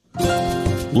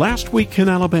Last week in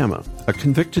Alabama, a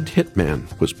convicted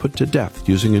hitman was put to death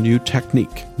using a new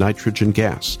technique, nitrogen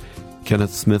gas.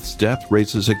 Kenneth Smith's death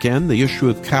raises again the issue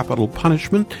of capital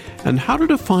punishment and how to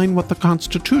define what the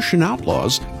Constitution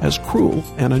outlaws as cruel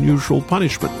and unusual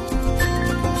punishment.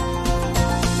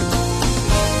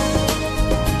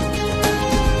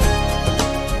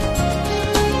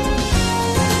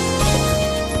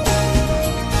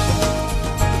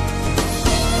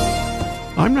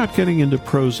 I'm not getting into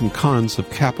pros and cons of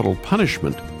capital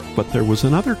punishment, but there was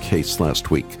another case last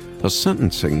week, a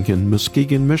sentencing in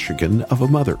Muskegon, Michigan, of a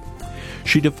mother.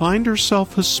 She defined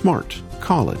herself as smart,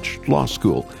 college, law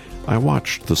school. I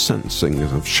watched the sentencing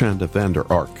of Shanda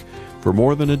Vander Ark. For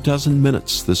more than a dozen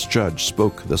minutes, this judge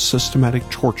spoke of the systematic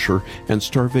torture and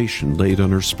starvation laid on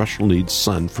her special needs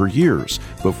son for years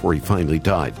before he finally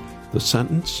died. The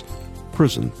sentence?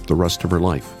 Prison the rest of her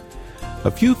life. A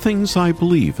few things I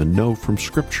believe and know from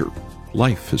Scripture.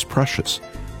 Life is precious.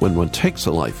 When one takes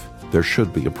a life, there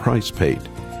should be a price paid.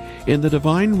 In the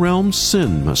divine realm,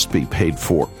 sin must be paid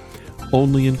for.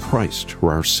 Only in Christ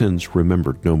are our sins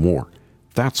remembered no more.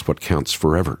 That's what counts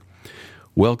forever.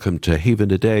 Welcome to Haven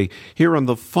Today, here on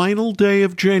the final day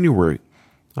of January.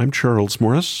 I'm Charles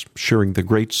Morris, sharing the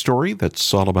great story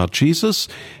that's all about Jesus.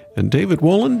 And David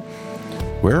Wolin,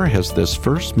 where has this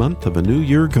first month of a new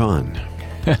year gone?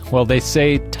 Well, they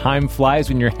say time flies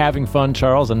when you're having fun,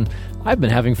 Charles, and I've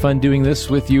been having fun doing this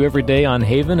with you every day on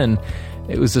Haven, and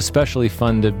it was especially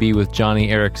fun to be with Johnny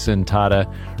Erickson Tata.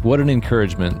 What an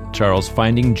encouragement, Charles,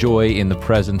 finding joy in the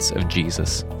presence of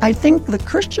Jesus. I think the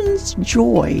Christian's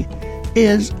joy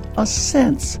is a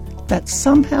sense that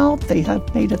somehow they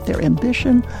have made it their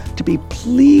ambition to be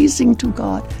pleasing to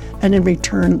God, and in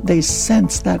return, they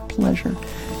sense that pleasure.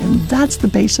 And that's the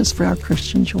basis for our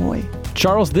Christian joy.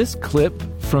 Charles, this clip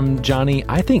from Johnny,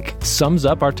 I think, sums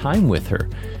up our time with her.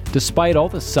 Despite all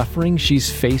the suffering she's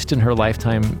faced in her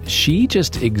lifetime, she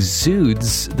just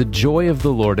exudes the joy of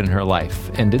the Lord in her life,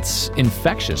 and it's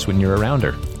infectious when you're around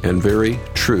her. And very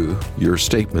true, your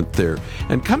statement there.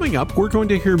 And coming up, we're going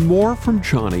to hear more from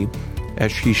Johnny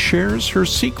as she shares her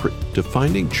secret to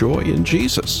finding joy in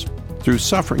Jesus through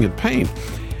suffering and pain.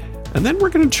 And then we're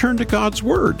going to turn to God's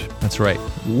Word. That's right.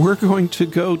 We're going to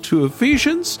go to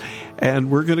Ephesians, and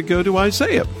we're going to go to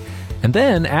Isaiah. And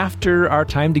then, after our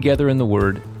time together in the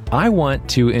Word, I want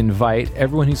to invite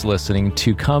everyone who's listening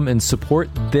to come and support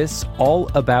this All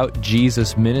About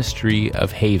Jesus ministry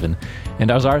of Haven. And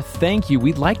as our thank you,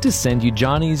 we'd like to send you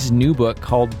Johnny's new book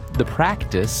called The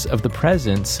Practice of the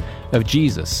Presence of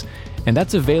Jesus. And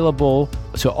that's available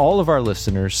to all of our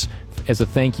listeners as a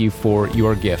thank you for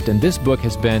your gift. And this book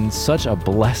has been such a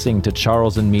blessing to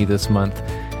Charles and me this month.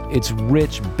 It's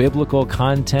rich biblical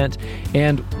content.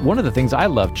 And one of the things I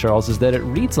love, Charles, is that it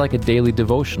reads like a daily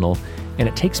devotional, and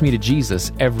it takes me to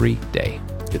Jesus every day.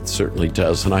 It certainly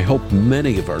does. And I hope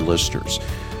many of our listeners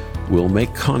will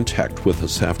make contact with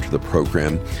us after the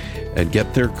program and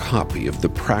get their copy of The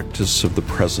Practice of the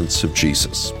Presence of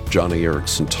Jesus, Johnny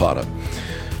Erickson Tata.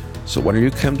 So why don't you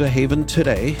come to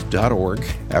haventoday.org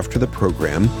after the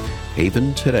program,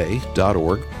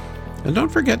 haventoday.org. And don't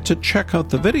forget to check out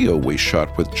the video we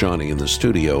shot with Johnny in the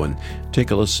studio and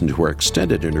take a listen to our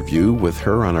extended interview with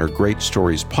her on our Great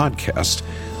Stories podcast.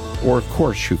 Or, of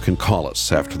course, you can call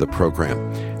us after the program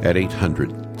at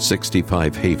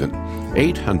 800-65-HAVEN,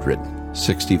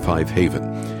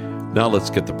 800-65-HAVEN. Now let's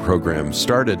get the program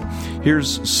started.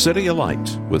 Here's City of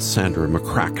Light with Sandra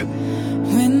McCracken.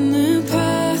 When the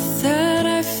path that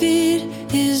I feed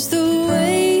is the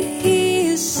way He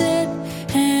has set,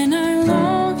 and I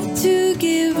long to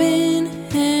give in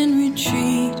and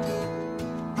retreat,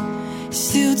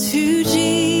 still to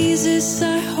Jesus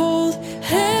I hold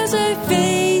as I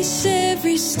face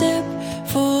every step.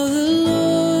 For the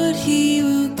Lord, He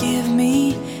will give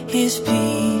me His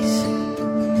peace.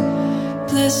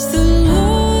 Bless the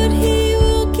Lord, He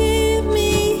will give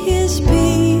me His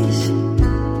peace.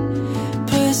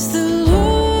 Bless the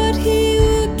Lord, He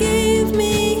will give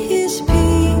me His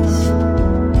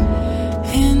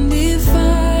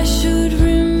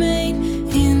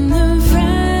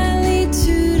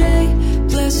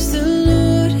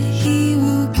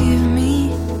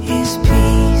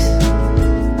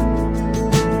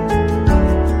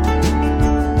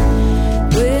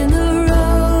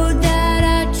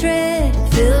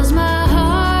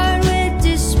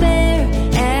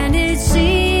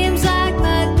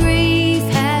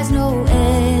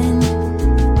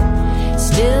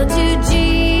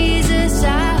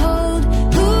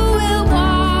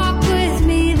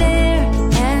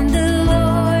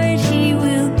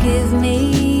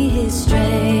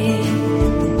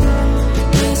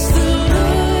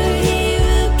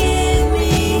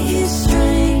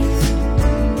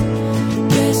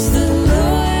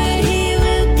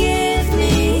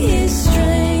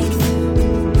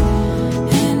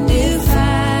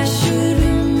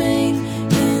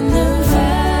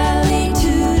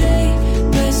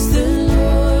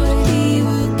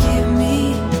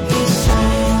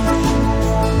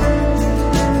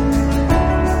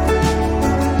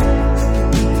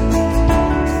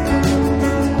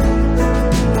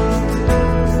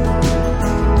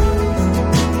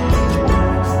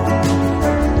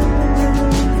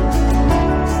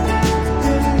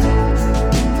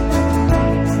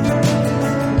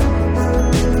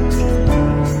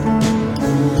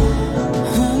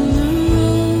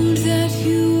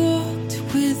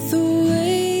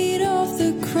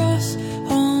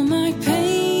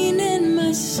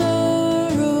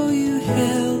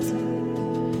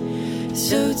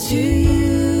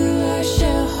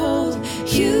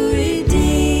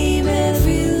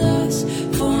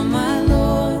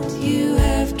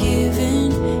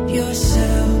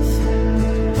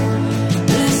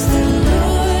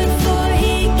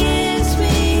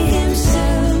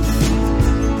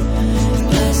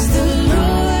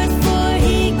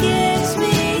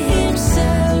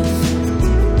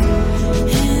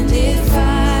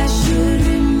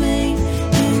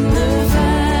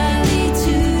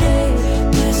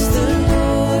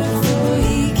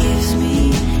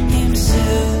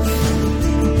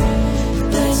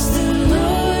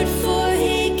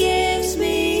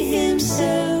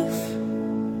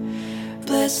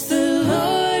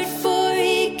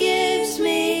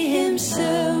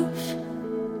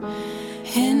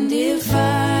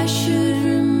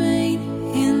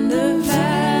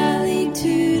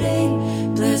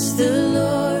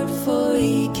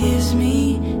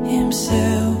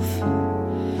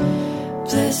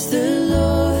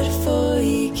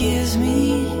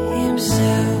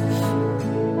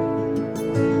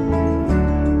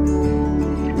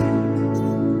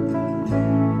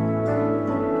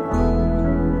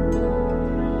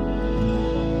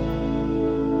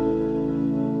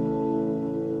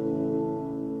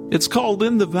It's called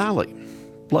In the Valley.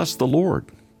 Bless the Lord.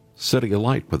 City of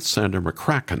Light with Sandra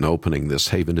McCracken opening this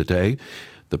Haven today.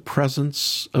 The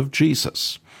presence of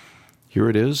Jesus. Here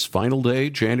it is, final day,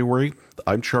 January.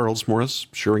 I'm Charles Morris,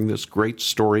 sharing this great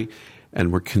story,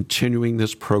 and we're continuing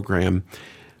this program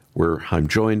where I'm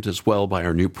joined as well by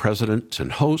our new president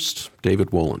and host, David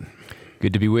Wolin.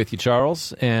 Good to be with you,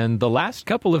 Charles. And the last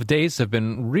couple of days have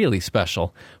been really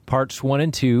special. Parts 1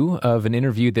 and 2 of an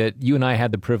interview that you and I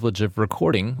had the privilege of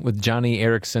recording with Joni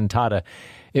Eareckson Tada.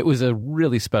 It was a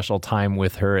really special time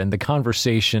with her, and the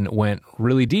conversation went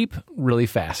really deep, really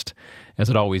fast, as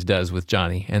it always does with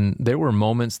Joni. And there were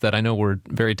moments that I know were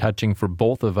very touching for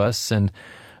both of us, and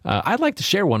I'd like to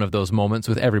share one of those moments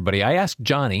with everybody. I asked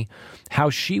Joni how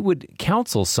she would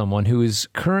counsel someone who is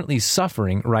currently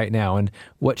suffering right now, and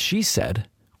what she said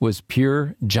was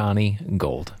pure Joni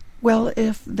gold. Well,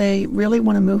 if they really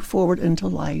want to move forward into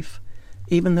life,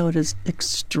 even though it is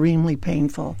extremely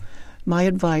painful, my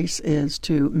advice is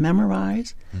to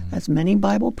memorize as many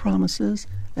Bible promises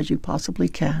as you possibly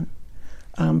can.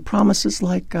 Promises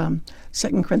like 2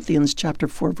 Corinthians chapter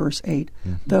 4, verse 8.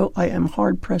 Though I am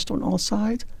hard-pressed on all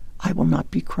sides, I will not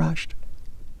be crushed.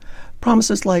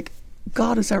 Promises like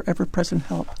God is our ever-present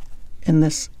help in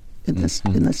this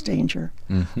danger.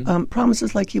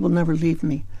 Promises like He will never leave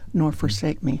me nor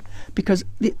forsake me. Because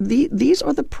these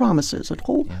are the promises, a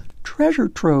whole treasure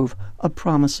trove of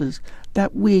promises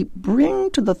that we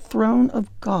bring to the throne of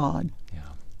God.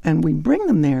 And we bring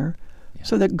them there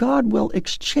so that God will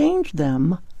exchange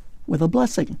them with a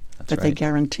blessing they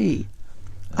guarantee.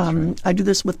 I do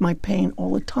this with my pain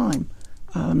all the time.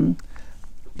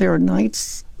 There are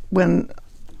nights when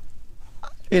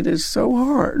it is so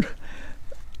hard.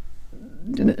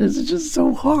 It is just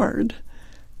so hard.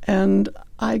 And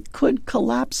I could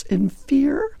collapse in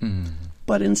fear,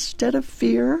 but instead of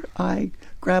fear, I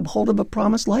grab hold of a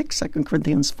promise like 2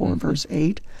 Corinthians 4, verse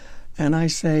 8, and I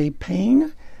say,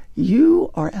 pain, you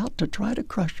are out to try to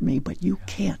crush me, but you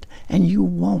can't, and you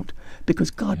won't, because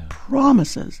God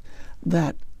promises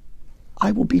that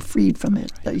I will be freed from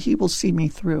it, that He will see me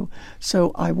through.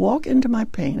 So I walk into my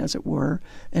pain, as it were,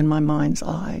 in my mind's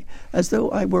eye, as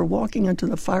though I were walking into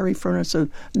the fiery furnace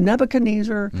of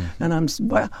Nebuchadnezzar, and I'm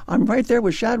right there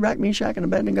with Shadrach, Meshach, and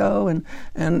Abednego,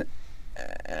 and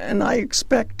I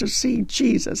expect to see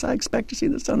Jesus. I expect to see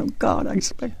the Son of God. I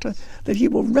expect that He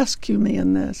will rescue me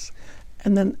in this.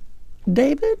 And then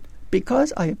David,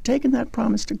 because I have taken that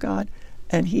promise to God,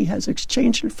 and He has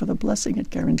exchanged it for the blessing it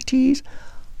guarantees,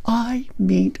 I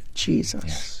meet Jesus.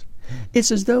 Yes.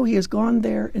 It's as though He has gone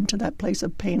there into that place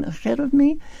of pain ahead of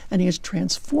me, and He has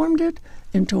transformed it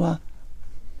into a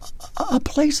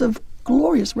place of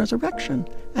glorious resurrection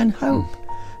and hope.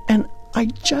 And I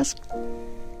just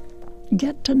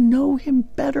get to know Him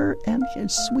better, and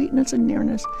His sweetness and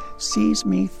nearness sees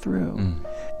me through.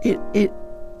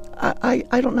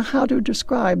 I don't know how to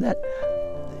describe that.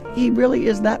 He really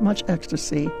is that much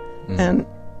ecstasy, and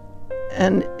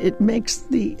it makes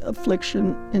the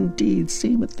affliction indeed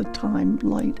seem at the time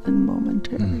light and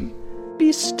momentary.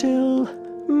 Be still,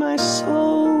 my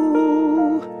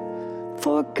soul,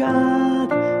 for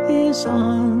God is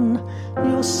on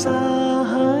your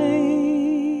side.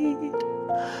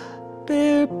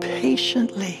 Bear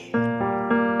patiently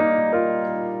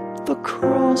the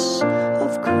cross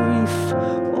of grief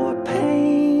or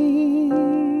pain.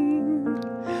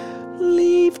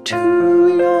 Leave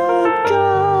to your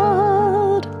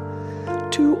God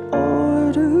to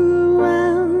order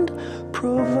and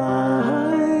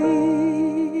provide,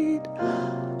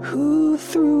 who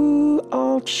through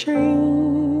all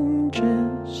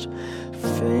changes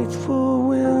faithful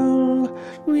will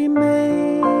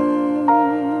remain.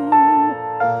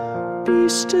 Be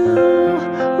still,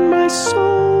 my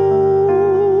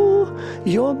soul,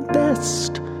 your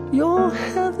best, your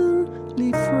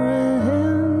heavenly friend,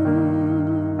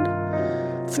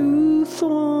 through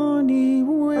thorny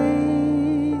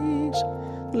ways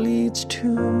leads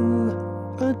to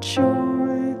a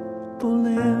joyful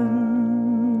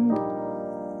end.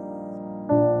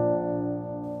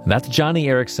 That's Joni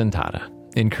Eareckson Tada,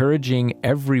 encouraging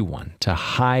everyone to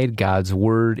hide God's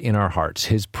word in our hearts.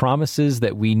 His promises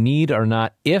that we need are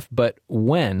not if, but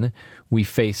when we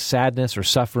face sadness or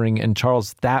suffering. And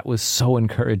Charles, that was so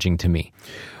encouraging to me.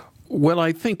 Well,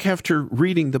 I think after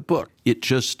reading the book, it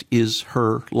just is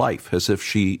her life, as if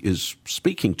she is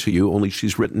speaking to you, only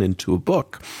she's written into a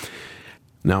book.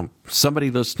 Now,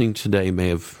 somebody listening today may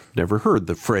have never heard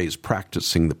the phrase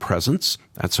practicing the presence.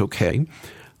 That's okay.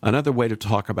 Another way to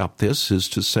talk about this is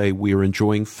to say we are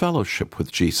enjoying fellowship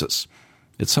with Jesus.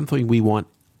 It's something we want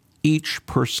each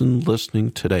person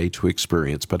listening today to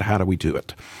experience, but how do we do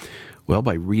it? Well,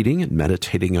 by reading and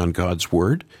meditating on God's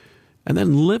Word, and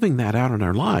then living that out in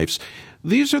our lives.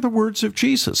 These are the words of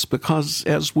Jesus, because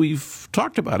as we've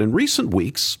talked about in recent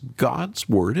weeks, God's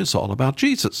Word is all about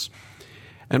Jesus.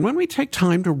 And when we take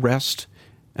time to rest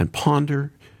and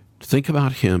ponder, to think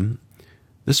about Him,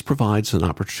 this provides an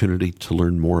opportunity to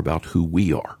learn more about who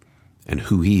we are and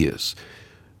who He is.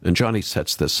 And Johnny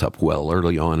sets this up well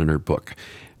early on in her book.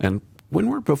 And when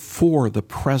we're before the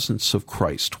presence of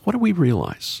Christ, what do we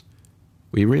realize?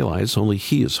 We realize only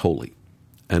He is holy,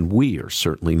 and we are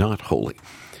certainly not holy.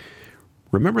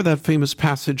 Remember that famous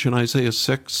passage in Isaiah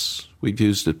 6? We've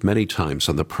used it many times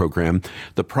on the program.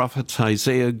 The prophet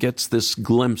Isaiah gets this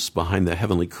glimpse behind the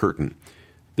heavenly curtain.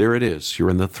 There it is. You're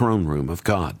in the throne room of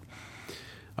God.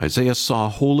 Isaiah saw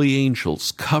holy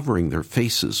angels covering their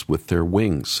faces with their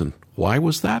wings. And why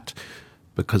was that?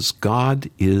 Because God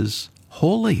is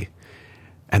holy.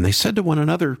 And they said to one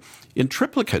another in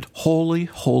triplicate, "Holy,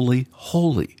 holy,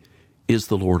 holy is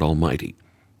the Lord Almighty.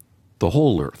 The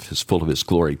whole earth is full of His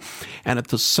glory." And at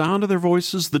the sound of their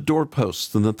voices, the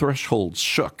doorposts and the thresholds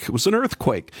shook. It was an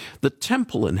earthquake. The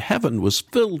temple in heaven was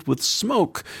filled with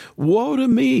smoke. "Woe to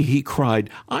me," he cried.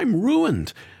 "I'm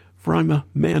ruined, for I'm a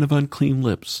man of unclean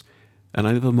lips, and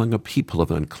I live among a people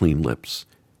of unclean lips.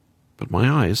 But my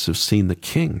eyes have seen the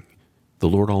King, the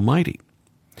Lord Almighty."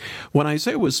 When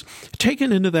Isaiah was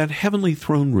taken into that heavenly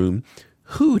throne room,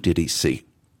 who did he see?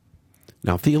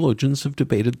 Now, theologians have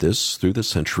debated this through the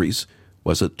centuries.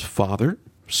 Was it Father,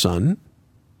 Son?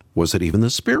 Was it even the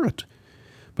Spirit?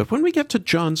 But when we get to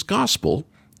John's Gospel,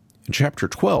 in chapter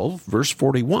 12, verse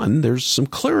 41, there's some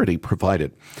clarity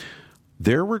provided.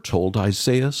 There we're told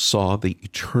Isaiah saw the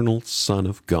eternal Son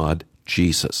of God,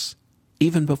 Jesus,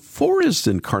 even before His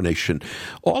incarnation.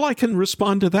 All I can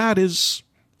respond to that is,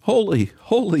 holy,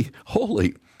 holy,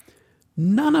 holy.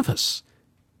 None of us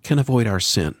can avoid our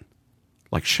sin,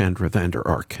 like Chandra Vander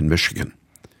Ark in Michigan.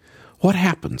 What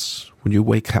happens when you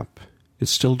wake up?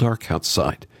 It's still dark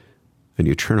outside, and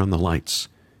you turn on the lights.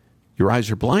 Your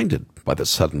eyes are blinded by the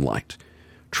sudden light.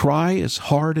 Try as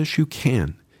hard as you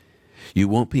can. You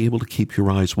won't be able to keep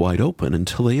your eyes wide open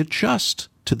until they adjust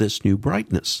to this new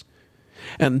brightness.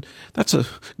 And that's a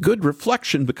good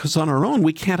reflection, because on our own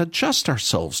we can't adjust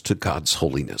ourselves to God's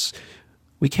holiness.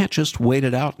 We can't just wait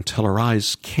it out until our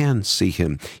eyes can see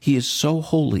Him. He is so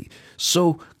holy,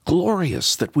 so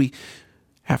glorious, that we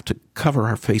have to cover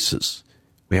our faces.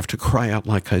 We have to cry out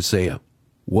like Isaiah,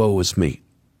 "Woe is me."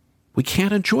 We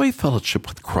can't enjoy fellowship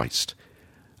with Christ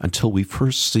until we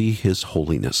first see His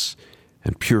holiness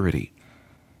and purity,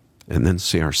 and then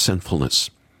see our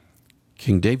sinfulness.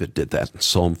 King David did that in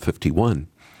Psalm 51.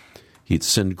 He'd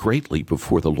sinned greatly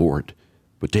before the Lord,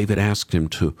 but David asked Him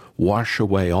to wash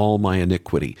away all my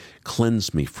iniquity,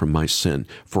 cleanse me from my sin,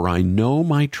 for I know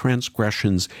my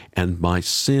transgressions, and my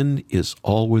sin is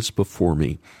always before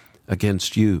me.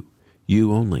 Against you,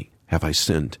 you only, have I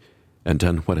sinned, and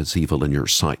done what is evil in your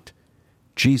sight.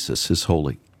 Jesus is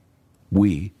holy.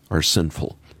 We are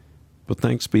sinful. But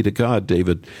thanks be to God,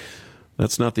 David,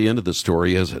 that's not the end of the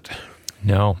story, is it?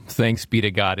 No, thanks be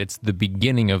to God. It's the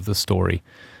beginning of the story,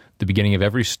 the beginning of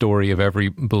every story of every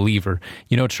believer.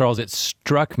 You know, Charles, it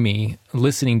struck me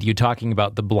listening to you talking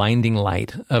about the blinding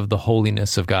light of the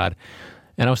holiness of God.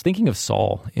 And I was thinking of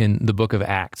Saul in the book of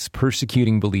Acts,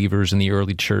 persecuting believers in the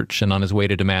early church and on his way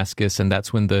to Damascus. And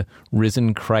that's when the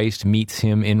risen Christ meets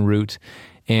him en route.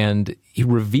 And He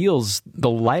reveals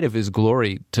the light of His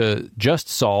glory to just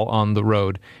Saul on the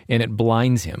road, and it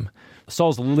blinds him.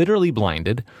 Saul's literally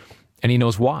blinded, and he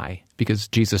knows why, because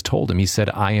Jesus told him. He said,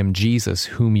 "I am Jesus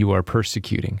whom you are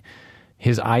persecuting."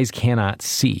 His eyes cannot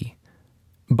see.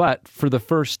 But for the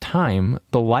first time,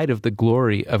 the light of the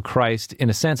glory of Christ, in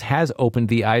a sense, has opened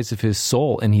the eyes of his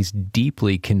soul, and he's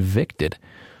deeply convicted.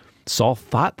 Saul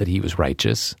thought that he was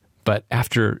righteous, but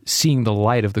after seeing the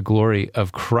light of the glory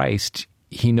of Christ,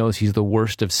 he knows he's the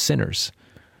worst of sinners.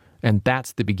 And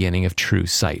that's the beginning of true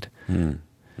sight.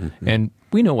 Mm-hmm. And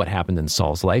we know what happened in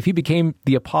Saul's life. He became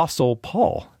the Apostle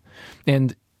Paul.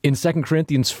 And in 2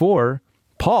 Corinthians 4,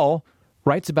 Paul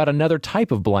writes about another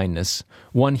type of blindness,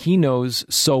 one he knows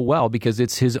so well because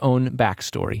it's his own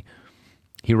backstory.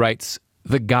 He writes,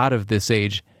 "The God of this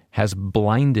age has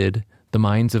blinded the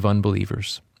minds of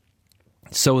unbelievers,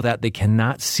 so that they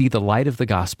cannot see the light of the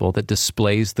gospel that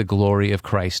displays the glory of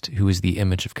Christ, who is the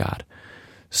image of God."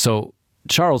 So,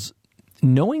 Charles,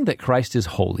 knowing that Christ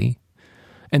is holy,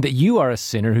 and that you are a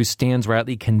sinner who stands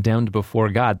rightly condemned before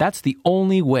God, that's the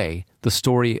only way the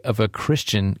story of a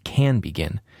Christian can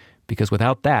begin. Because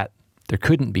without that, there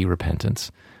couldn't be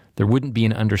repentance. There wouldn't be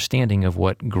an understanding of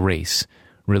what grace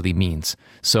really means.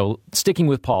 So, sticking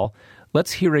with Paul,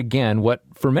 let's hear again what,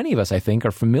 for many of us, I think,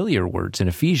 are familiar words in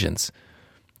Ephesians.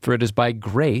 For it is by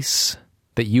grace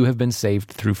that you have been saved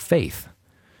through faith.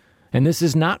 And this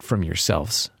is not from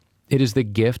yourselves. It is the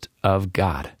gift of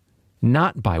God,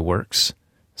 not by works,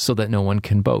 so that no one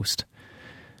can boast.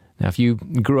 Now, if you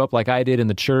grew up like I did in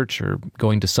the church or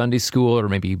going to Sunday school or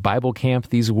maybe Bible camp,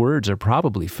 these words are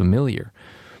probably familiar.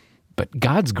 But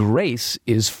God's grace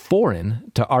is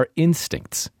foreign to our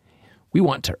instincts. We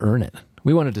want to earn it.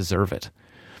 We want to deserve it.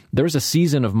 There was a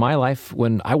season of my life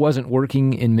when I wasn't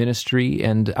working in ministry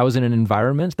and I was in an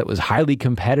environment that was highly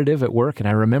competitive at work. And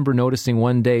I remember noticing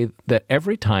one day that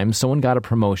every time someone got a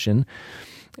promotion,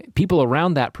 people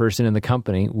around that person in the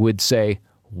company would say,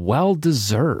 well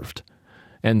deserved.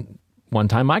 And one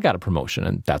time I got a promotion,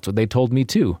 and that's what they told me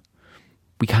too.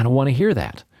 We kind of want to hear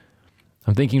that.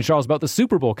 I'm thinking, Charles, about the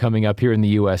Super Bowl coming up here in the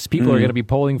U.S. People are going to be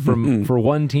polling for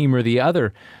one team or the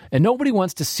other, and nobody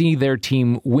wants to see their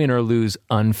team win or lose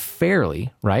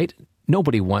unfairly, right?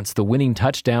 Nobody wants the winning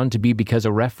touchdown to be because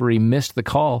a referee missed the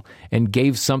call and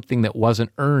gave something that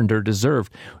wasn't earned or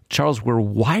deserved. Charles, we're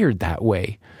wired that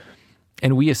way.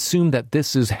 And we assume that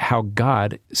this is how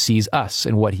God sees us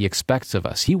and what he expects of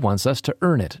us. He wants us to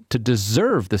earn it, to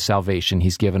deserve the salvation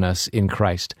he's given us in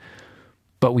Christ.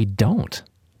 But we don't,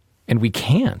 and we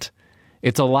can't.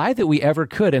 It's a lie that we ever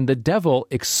could, and the devil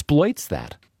exploits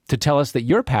that to tell us that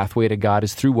your pathway to God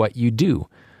is through what you do.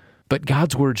 But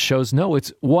God's word shows no,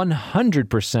 it's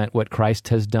 100% what Christ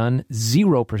has done,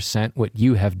 0% what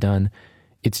you have done.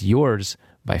 It's yours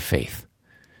by faith.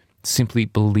 Simply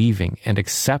believing and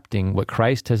accepting what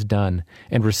Christ has done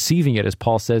and receiving it, as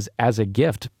Paul says, as a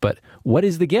gift. But what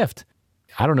is the gift?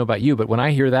 I don't know about you, but when I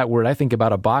hear that word, I think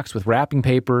about a box with wrapping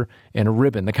paper and a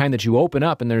ribbon, the kind that you open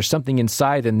up and there's something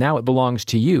inside and now it belongs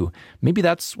to you. Maybe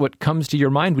that's what comes to your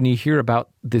mind when you hear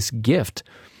about this gift.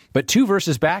 But 2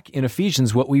 verses back in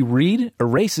Ephesians, what we read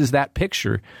erases that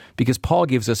picture because Paul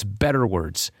gives us better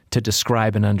words to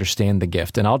describe and understand the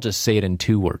gift. And I'll just say it in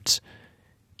 2 words.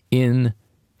 In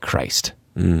Christ.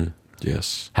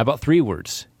 Yes. How about 3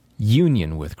 words?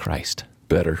 Union with Christ.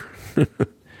 Better.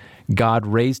 God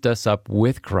raised us up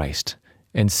with Christ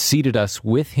and seated us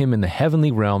with him in the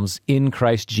heavenly realms in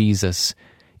Christ Jesus,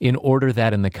 in order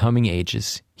that in the coming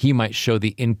ages he might show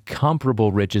the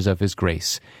incomparable riches of his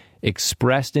grace,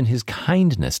 expressed in his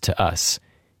kindness to us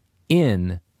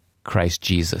in Christ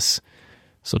Jesus.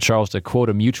 So, Charles, to quote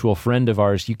a mutual friend of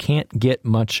ours, you can't get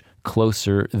much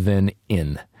closer than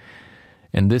in.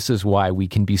 And this is why we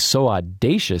can be so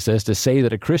audacious as to say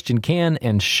that a Christian can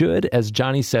and should, as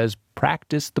Johnny says,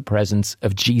 practice the presence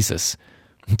of Jesus.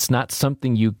 It's not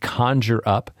something you conjure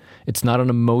up. It's not an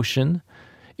emotion.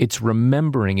 It's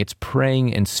remembering, it's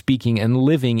praying and speaking and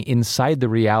living inside the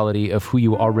reality of who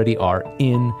you already are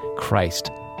in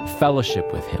Christ.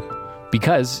 Fellowship with him.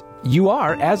 Because you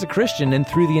are, as a Christian and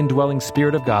through the indwelling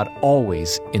Spirit of God,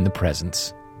 always in the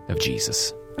presence of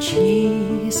Jesus.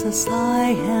 Jesus,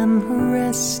 I am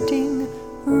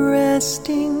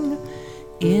resting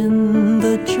in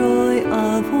the joy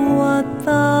of what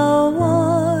thou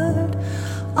art.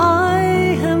 I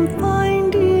am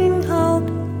finding out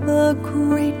the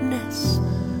greatness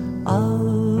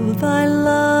of thy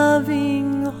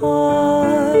loving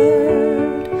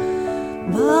heart.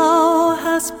 Thou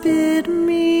hast bid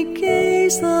me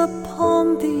gaze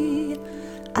upon thee,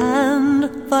 and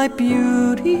thy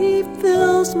beauty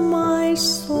fills my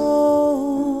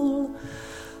soul.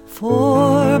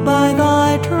 For by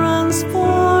thy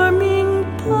transforming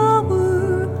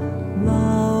power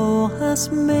thou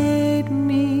hast made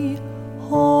me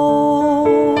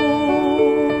whole.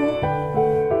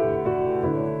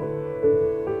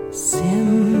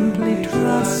 Simply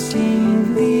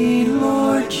trusting thee,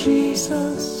 Lord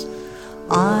Jesus,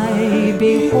 I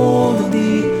behold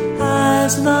thee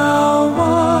as thou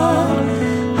art,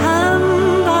 and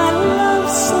thy love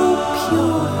so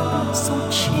pure, so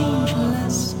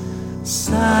changeless,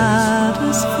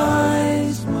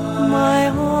 satisfies my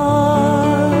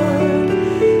heart,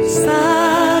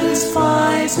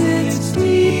 satisfies its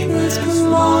deepest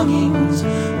longings,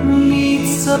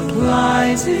 meets,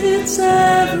 supplies its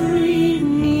every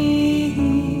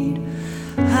need,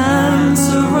 and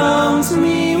surrounds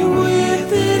me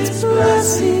with its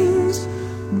blessings.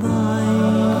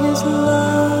 Thine is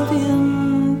love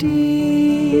indeed.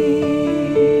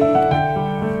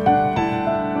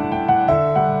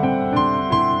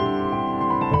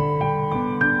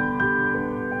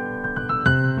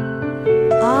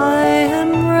 I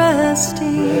am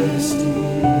resting.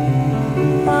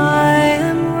 I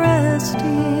am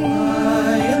resting.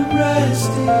 I am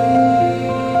resting.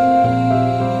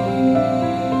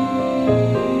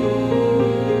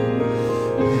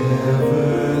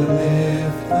 Ever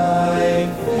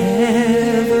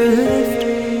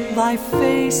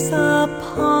grace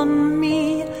upon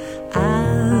me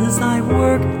as I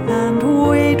work and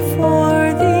wait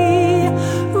for thee.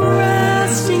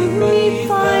 Resting 'neath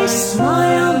thy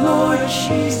smile, Lord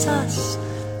Jesus,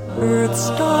 earth's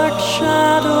dark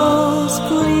shadows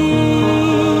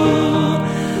gleam.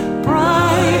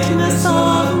 Brightness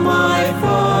of my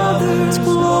Father's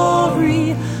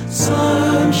glory,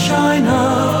 sunshine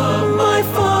of my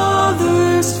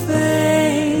Father's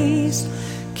face,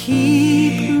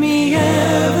 keep me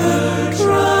ever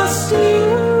trusting,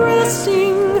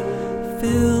 resting,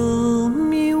 fill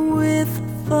me with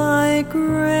thy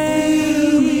grace.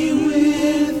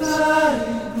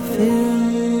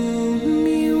 Fill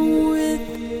me with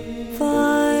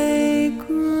thy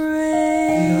grace.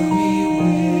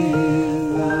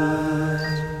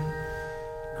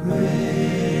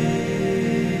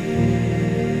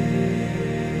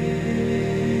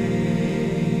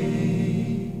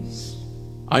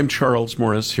 I'm Charles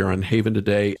Morris here on Haven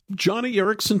Today. Johnny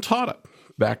Erickson Tata,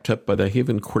 backed up by the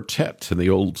Haven Quartet in the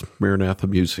old Maranatha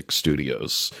Music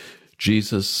Studios.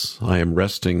 Jesus, I am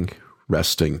resting,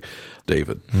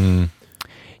 David.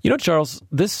 You know, Charles,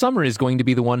 this summer is going to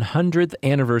be the 100th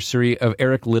anniversary of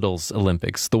Eric Liddell's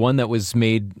Olympics, the one that was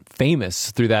made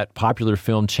famous through that popular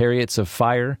film Chariots of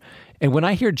Fire. And when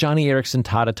I hear Johnny Erickson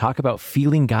Tata talk about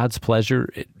feeling God's pleasure,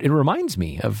 it reminds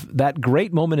me of that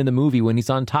great moment in the movie when he's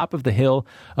on top of the hill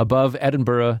above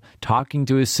Edinburgh talking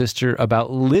to his sister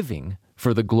about living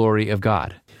for the glory of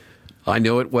God. I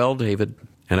know it well, David,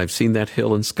 and I've seen that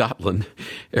hill in Scotland.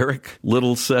 Eric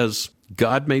Liddell says,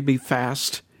 God made me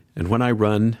fast, and when I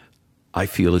run, I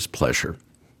feel his pleasure.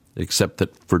 Except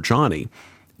that for Johnny,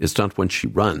 it's not when she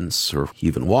runs or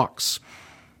even walks.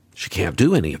 She can't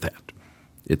do any of that.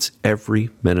 It's every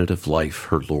minute of life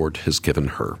her Lord has given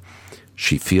her.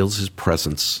 She feels his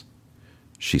presence.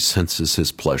 She senses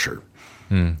his pleasure.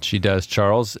 She does,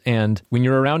 Charles. And when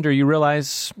you're around her, you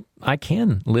realize I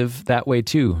can live that way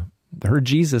too. Her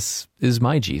Jesus is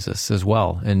my Jesus as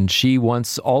well. And she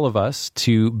wants all of us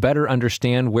to better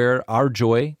understand where our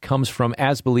joy comes from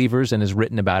as believers, and has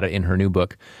written about it in her new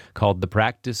book called The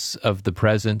Practice of the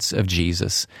Presence of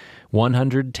Jesus.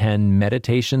 110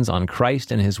 meditations on Christ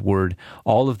and his word,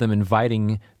 all of them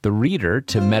inviting the reader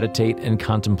to meditate and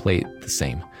contemplate the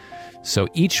same. So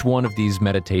each one of these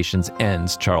meditations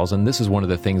ends, Charles, and this is one of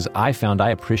the things I found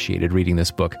I appreciated reading this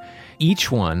book.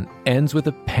 Each one ends with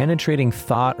a penetrating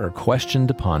thought or question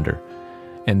to ponder,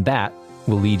 and that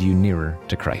will lead you nearer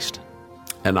to Christ.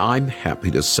 And I'm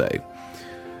happy to say,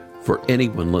 for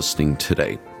anyone listening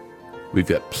today, we've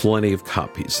got plenty of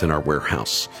copies in our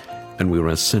warehouse, and we want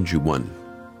to send you one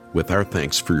with our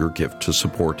thanks for your gift to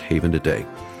support Haven Today.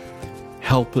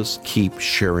 Help us keep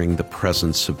sharing the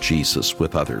presence of Jesus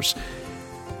with others.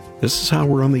 This is how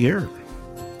we're on the air.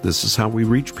 This is how we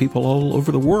reach people all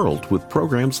over the world with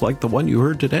programs like the one you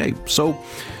heard today. So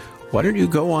why don't you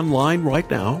go online right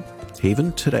now,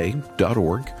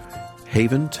 haventoday.org,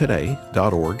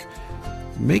 haventoday.org.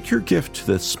 Make your gift to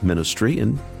this ministry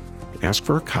and ask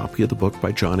for a copy of the book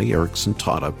by Johnny Erickson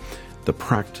Tata, The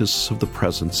Practice of the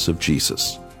Presence of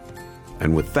Jesus.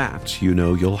 And with that, you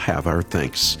know you'll have our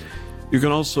thanks. You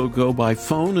can also go by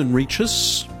phone and reach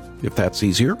us, if that's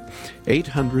easier,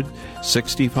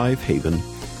 800-65-HAVEN.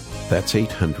 That's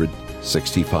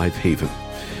 800-65-HAVEN.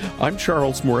 I'm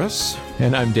Charles Morris.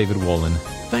 And I'm David Wolin.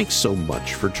 Thanks so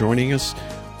much for joining us.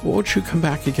 Won't you come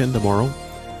back again tomorrow?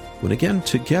 When again,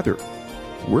 together,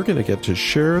 we're going to get to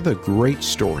share the great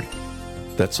story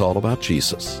that's all about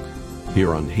Jesus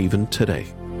here on Haven Today.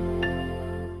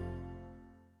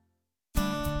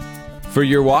 For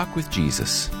your walk with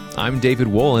Jesus, I'm David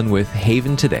Wolin with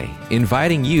Haven Today,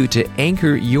 inviting you to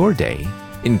anchor your day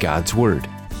in God's Word.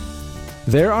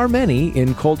 There are many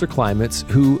in colder climates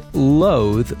who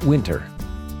loathe winter,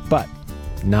 but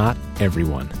not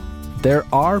everyone. There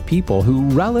are people who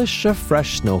relish a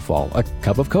fresh snowfall, a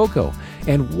cup of cocoa,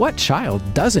 and what child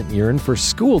doesn't yearn for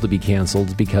school to be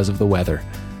canceled because of the weather?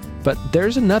 But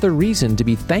there's another reason to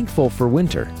be thankful for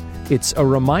winter. It's a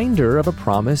reminder of a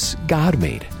promise God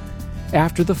made.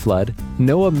 After the flood,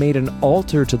 Noah made an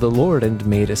altar to the Lord and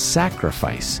made a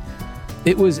sacrifice.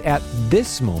 It was at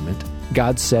this moment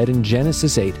God said in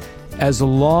Genesis 8, "As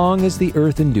long as the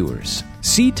earth endures,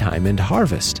 seedtime and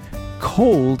harvest,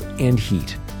 cold and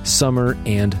heat, summer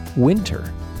and winter,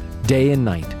 day and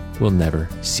night will never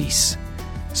cease."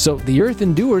 So the earth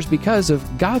endures because of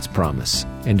God's promise,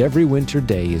 and every winter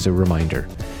day is a reminder.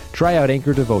 Try out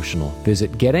Anchor Devotional.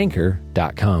 Visit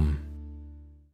getanchor.com.